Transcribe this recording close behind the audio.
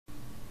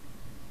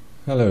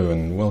Hello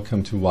and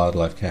welcome to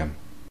Wildlife Cam.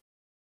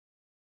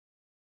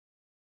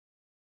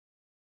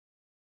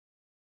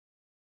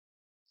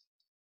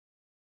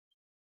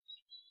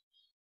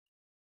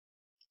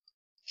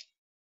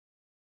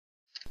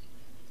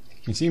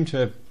 We seem to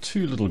have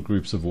two little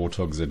groups of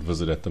warthogs that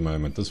visit at the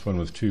moment. This one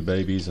with two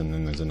babies, and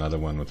then there's another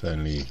one with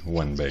only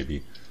one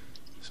baby.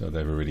 So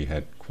they've already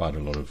had quite a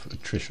lot of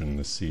attrition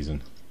this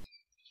season.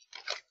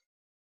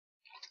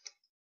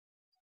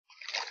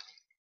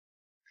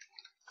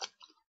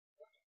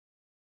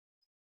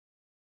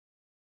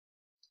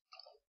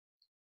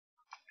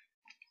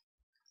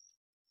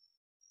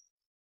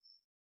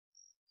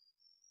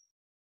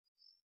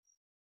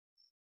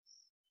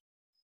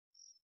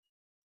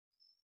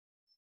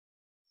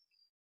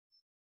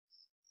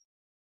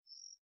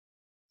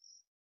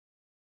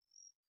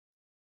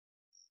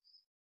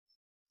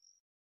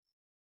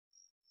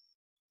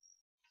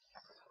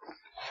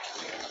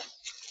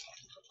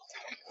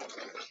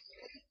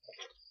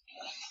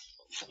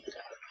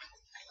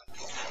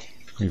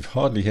 We've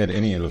hardly had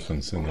any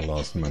elephants in the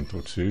last month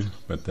or two,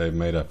 but they've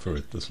made up for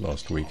it this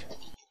last week.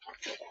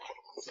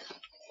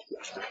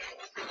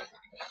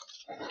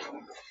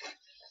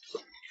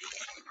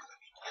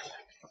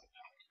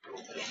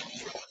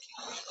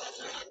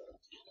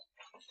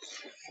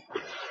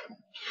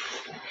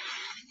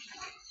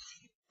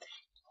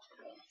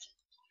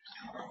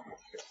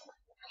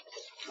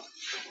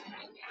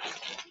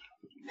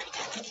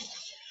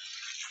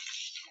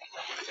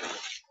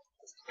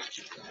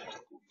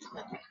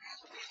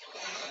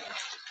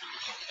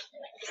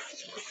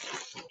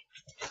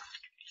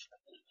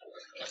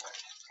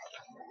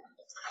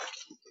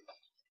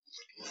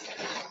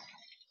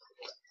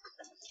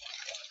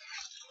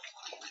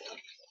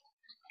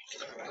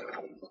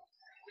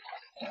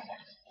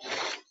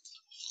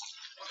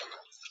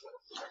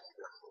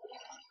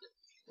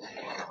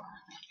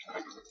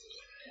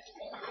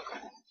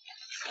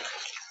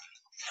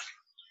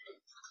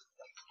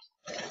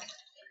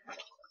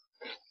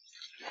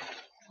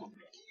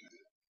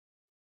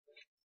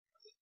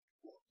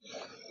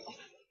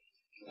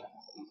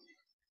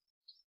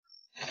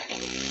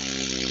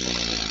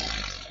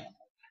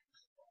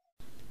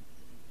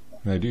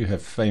 They do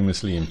have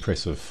famously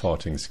impressive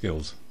farting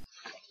skills.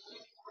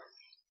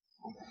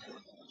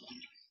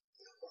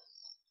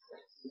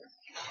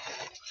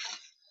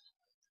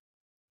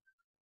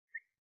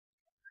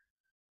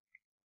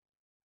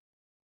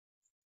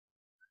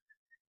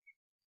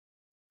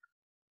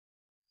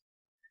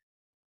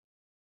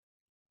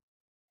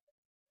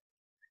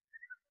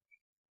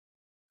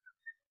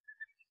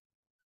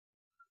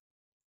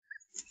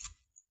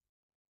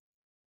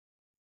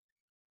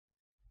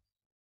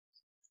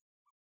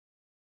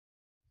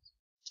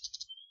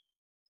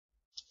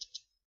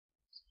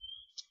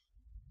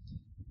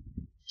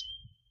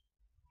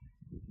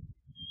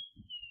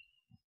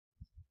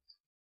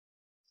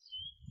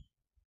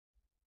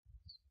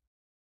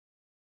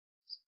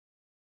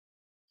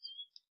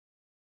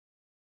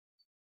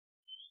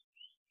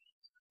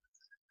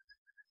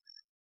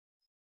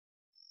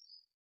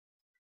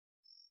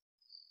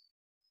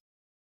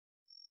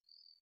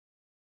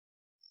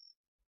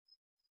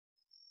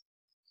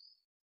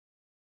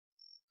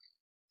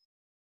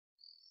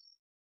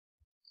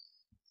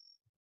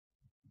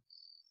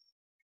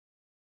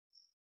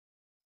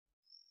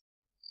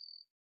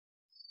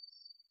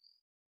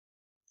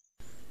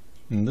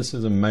 And this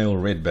is a male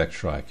redback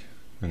shrike,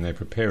 and they're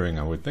preparing,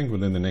 I would think,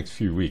 within the next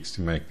few weeks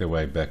to make their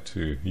way back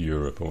to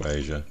Europe or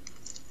Asia.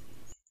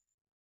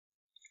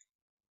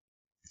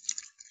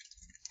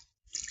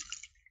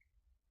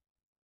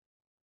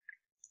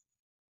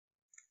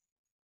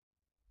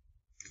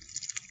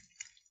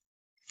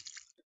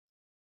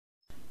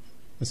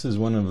 This is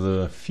one of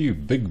the few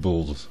big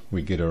bulls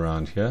we get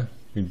around here.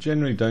 We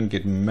generally don't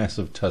get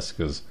massive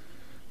tuskers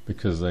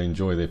because they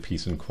enjoy their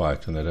peace and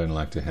quiet and they don't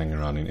like to hang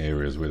around in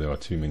areas where there are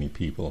too many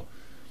people.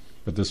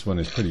 But this one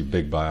is pretty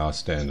big by our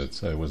standards,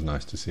 so it was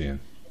nice to see him.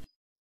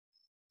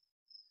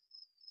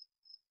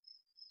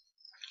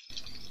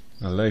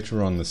 Now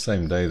later on the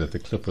same day that the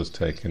clip was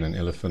taken, an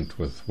elephant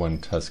with one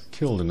tusk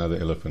killed another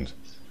elephant.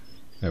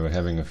 They were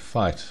having a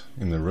fight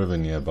in the river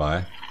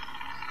nearby,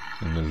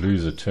 and the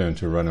loser turned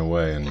to run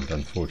away and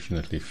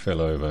unfortunately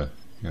fell over,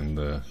 and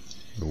the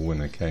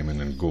winner came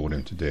in and gored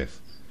him to death.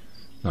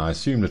 Now I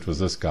assumed it was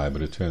this guy,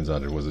 but it turns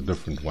out it was a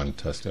different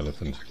one-tusked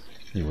elephant.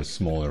 He was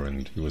smaller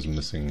and he was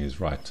missing his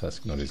right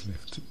tusk, not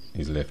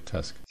his left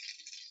tusk.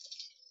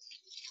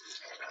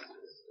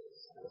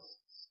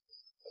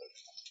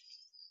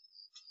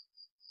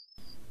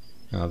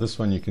 Now this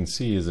one you can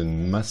see is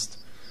in must,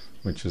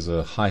 which is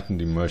a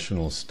heightened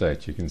emotional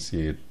state. You can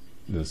see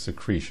the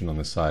secretion on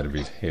the side of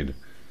his head,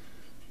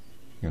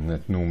 and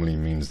that normally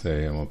means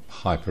they are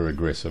hyper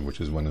aggressive,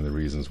 which is one of the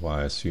reasons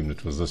why I assumed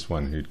it was this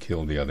one who'd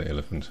killed the other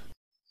elephant.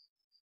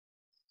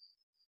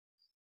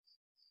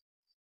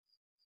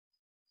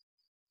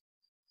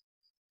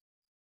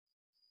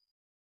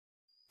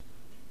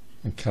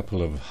 A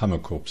couple of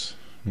hummerkorps,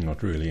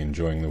 not really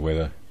enjoying the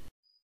weather.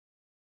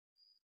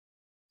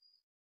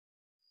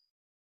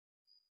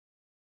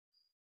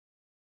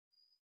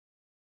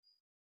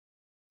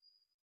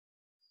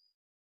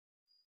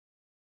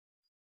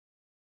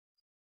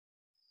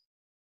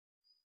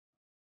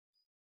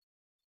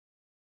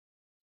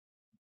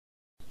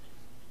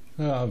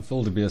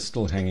 Wildebeest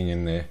still hanging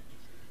in there.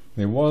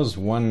 There was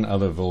one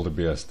other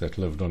wildebeest that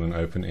lived on an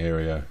open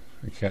area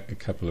a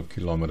couple of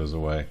kilometers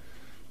away,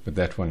 but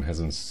that one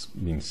hasn't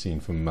been seen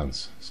for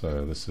months,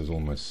 so this is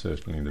almost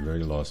certainly the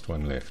very last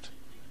one left.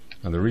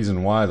 And the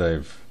reason why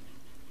they've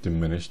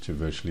diminished to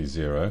virtually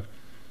zero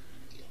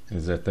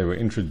is that they were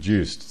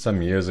introduced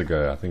some years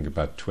ago. I think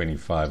about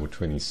 25 or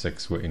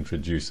 26 were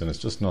introduced, and it's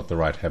just not the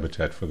right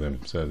habitat for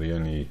them, so the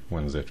only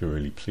ones that were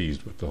really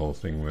pleased with the whole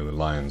thing were the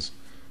lions.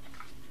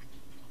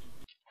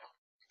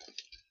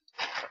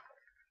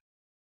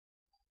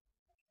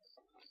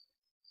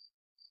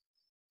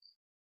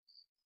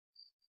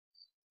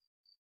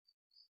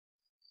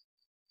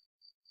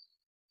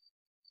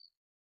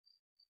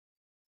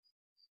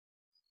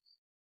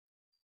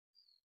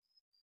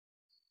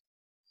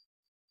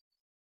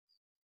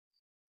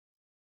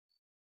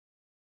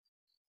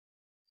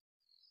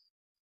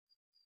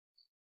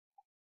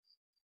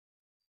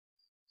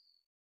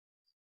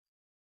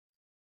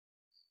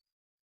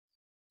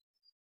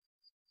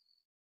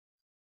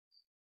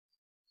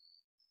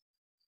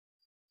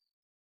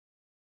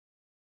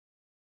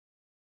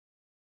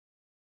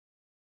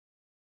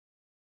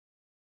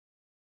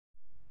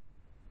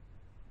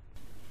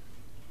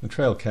 The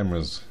trail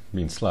camera's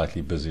been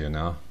slightly busier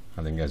now.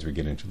 I think as we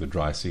get into the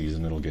dry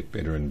season it'll get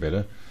better and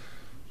better.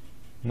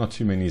 Not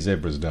too many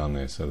zebras down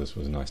there, so this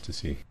was nice to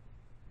see.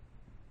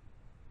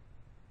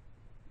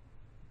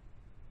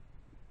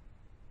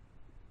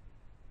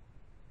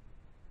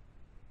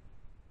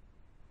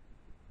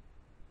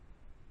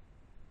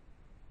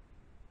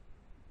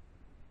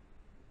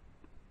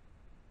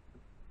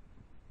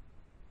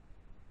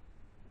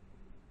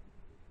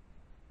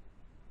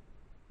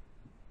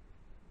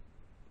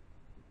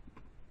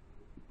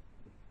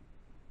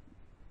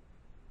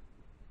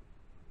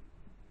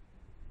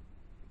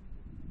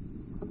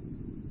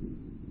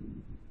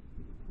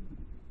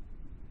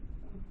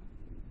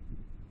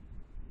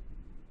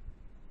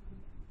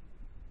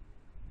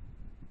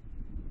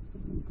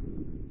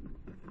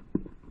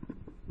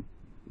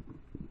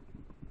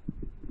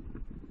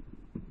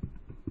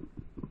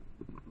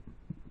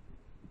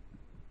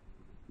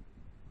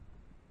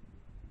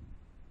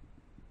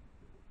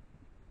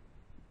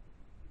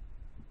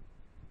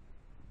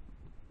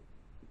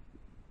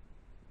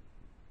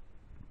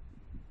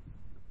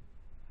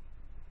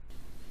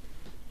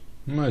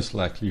 Most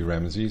likely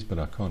Ramses, but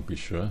I can't be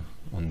sure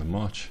on the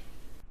march.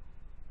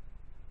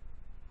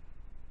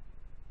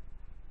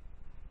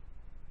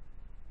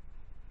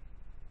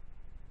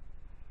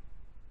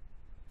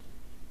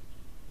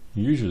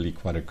 Usually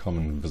quite a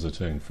common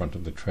visitor in front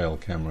of the trail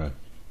camera,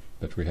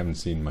 but we haven't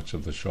seen much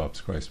of the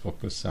Sharp's gracewalk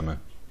this summer.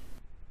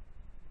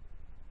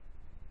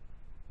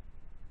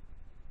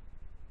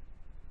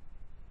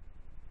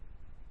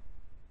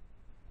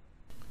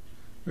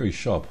 Very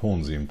sharp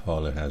horns the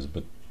impala has,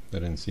 but they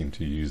don't seem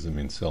to use them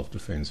in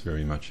self-defense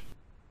very much.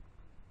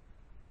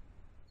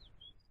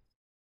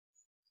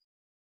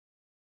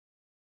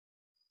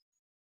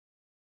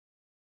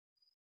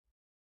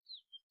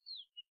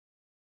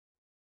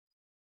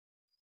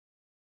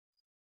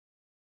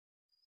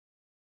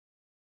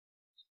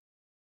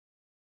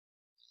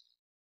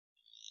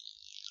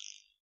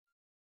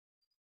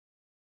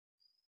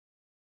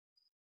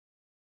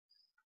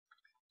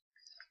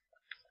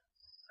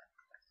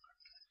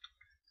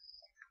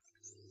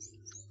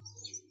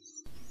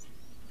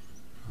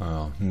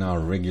 Now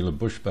regular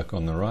bushbuck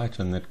on the right,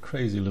 and that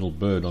crazy little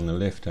bird on the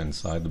left hand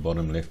side, the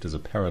bottom left, is a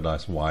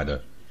paradise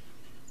wider.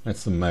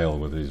 That's the male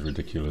with his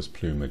ridiculous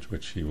plumage,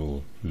 which he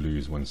will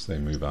lose once they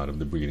move out of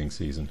the breeding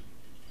season.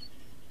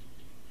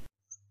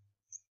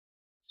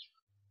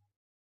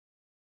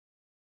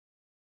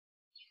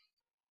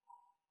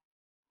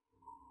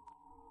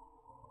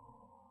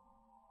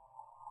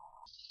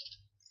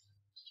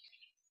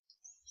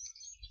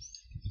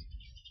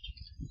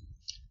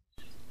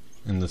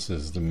 And this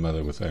is the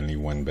mother with only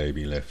one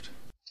baby left.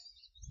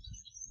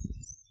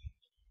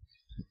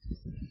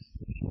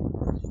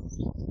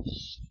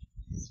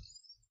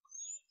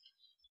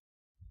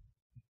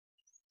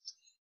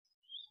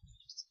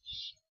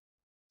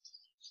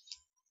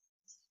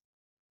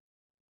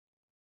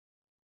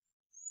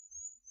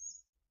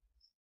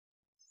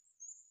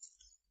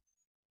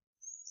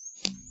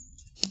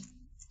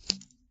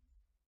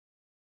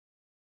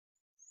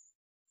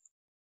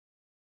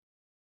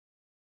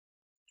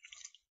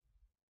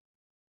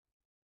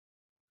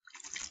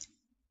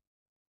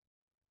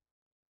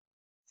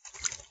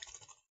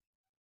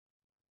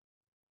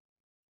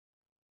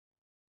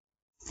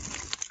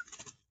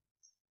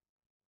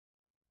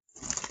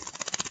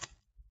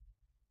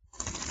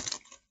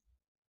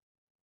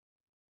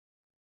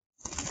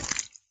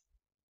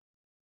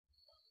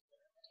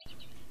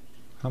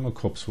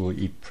 Hammerkops will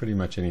eat pretty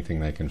much anything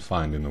they can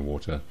find in the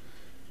water.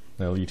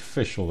 They'll eat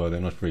fish, although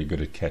they're not very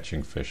good at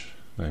catching fish.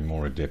 They're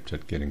more adept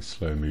at getting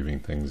slow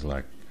moving things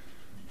like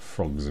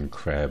frogs and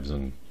crabs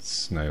and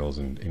snails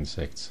and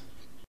insects.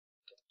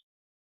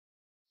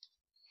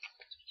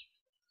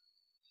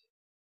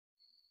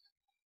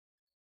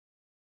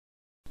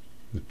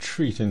 The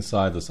treat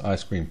inside this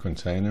ice cream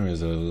container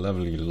is a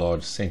lovely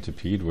large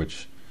centipede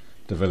which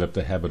developed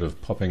the habit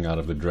of popping out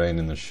of the drain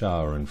in the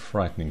shower and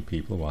frightening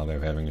people while they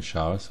were having a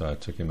shower, so I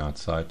took him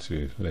outside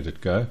to let it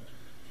go.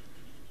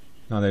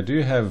 Now they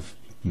do have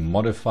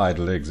modified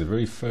legs. The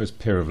very first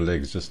pair of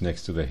legs just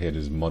next to the head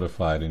is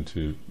modified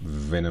into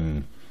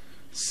venom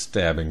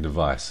stabbing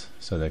device,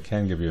 so they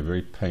can give you a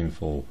very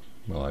painful,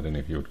 well, I don't know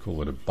if you would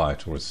call it a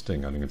bite or a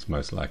sting. I think it's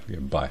most likely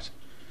a bite,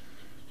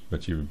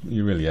 but you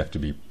really have to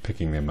be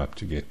picking them up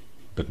to get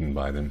bitten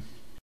by them.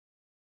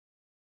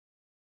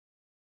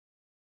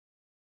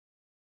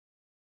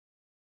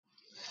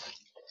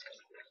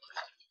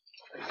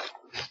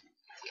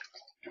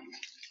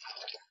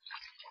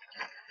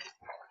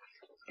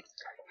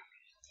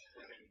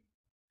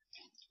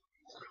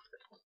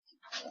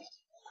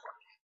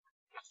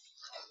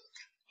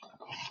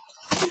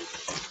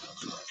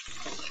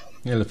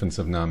 Elephants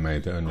have now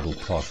made their own little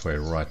pathway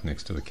right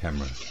next to the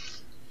camera,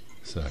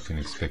 so I can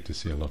expect to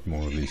see a lot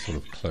more of these sort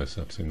of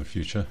close-ups in the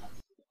future.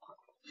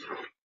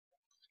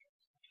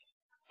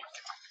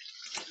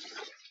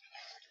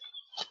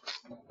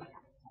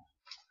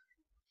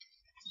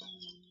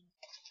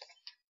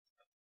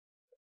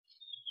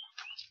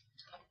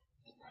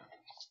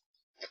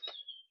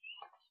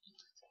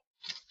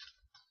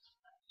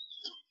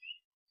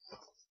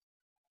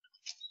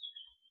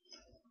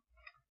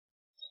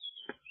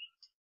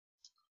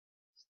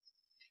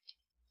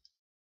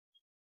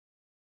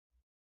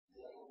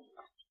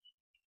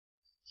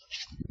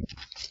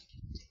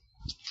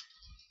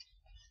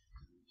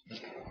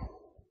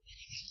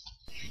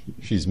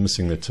 She's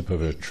missing the tip of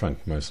her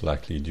trunk, most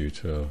likely due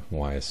to a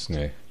wire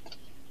snare.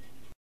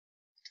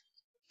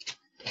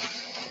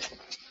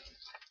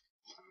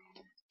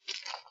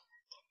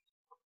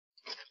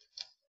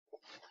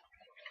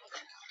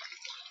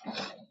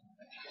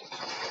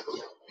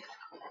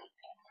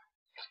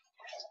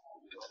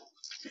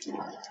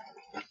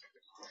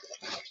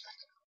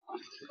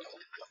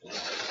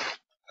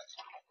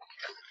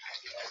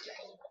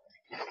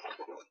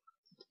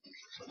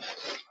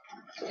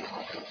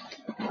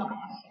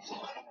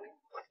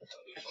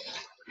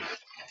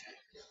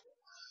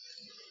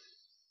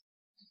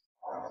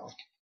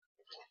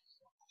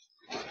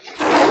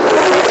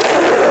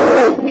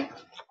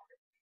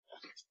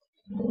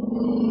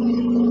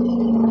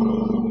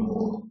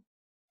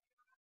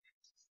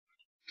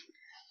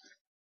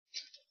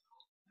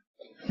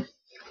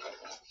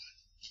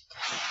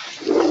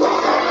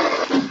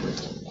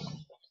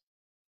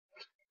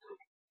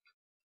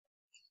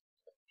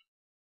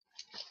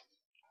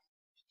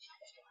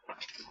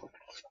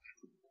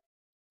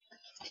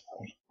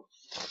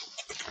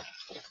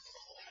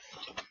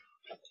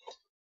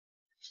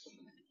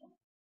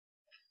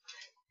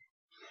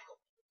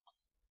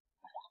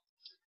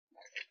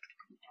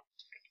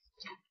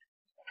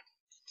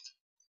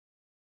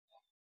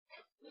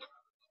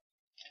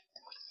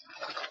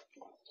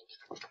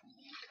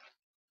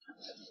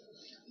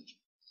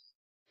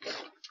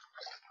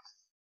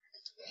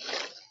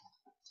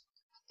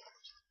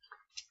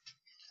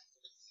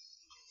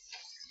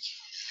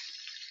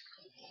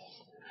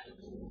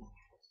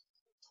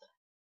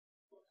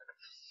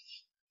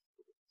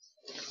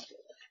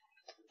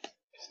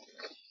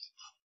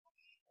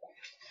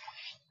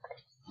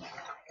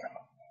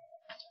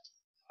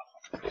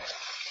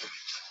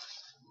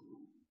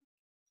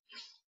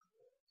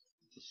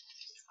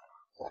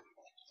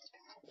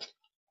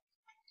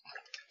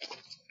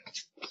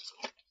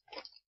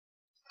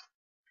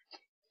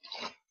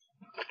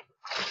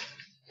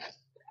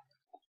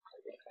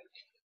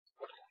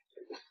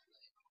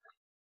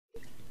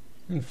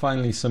 And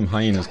finally some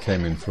hyenas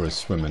came in for a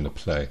swim and a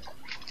play.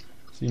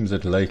 Seems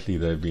that lately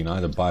they've been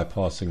either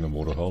bypassing the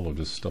waterhole or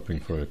just stopping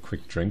for a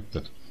quick drink,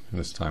 but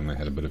this time they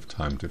had a bit of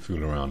time to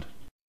fool around.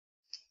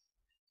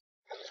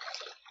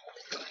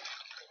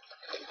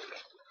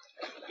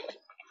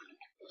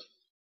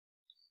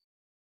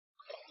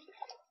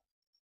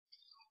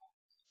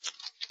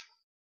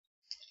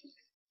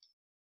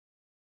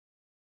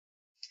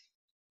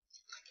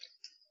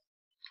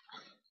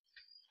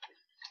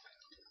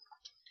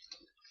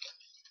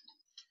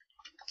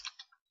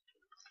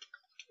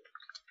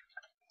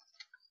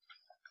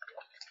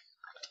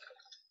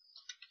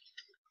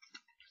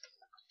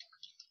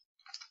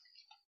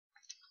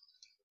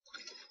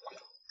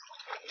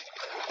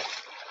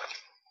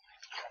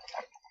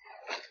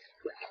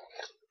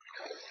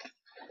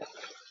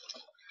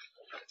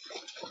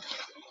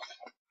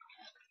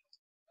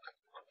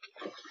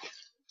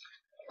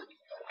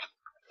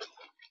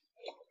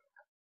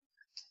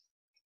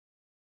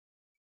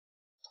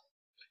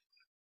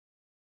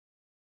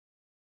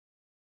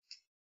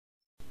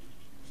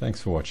 Thanks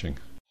for watching.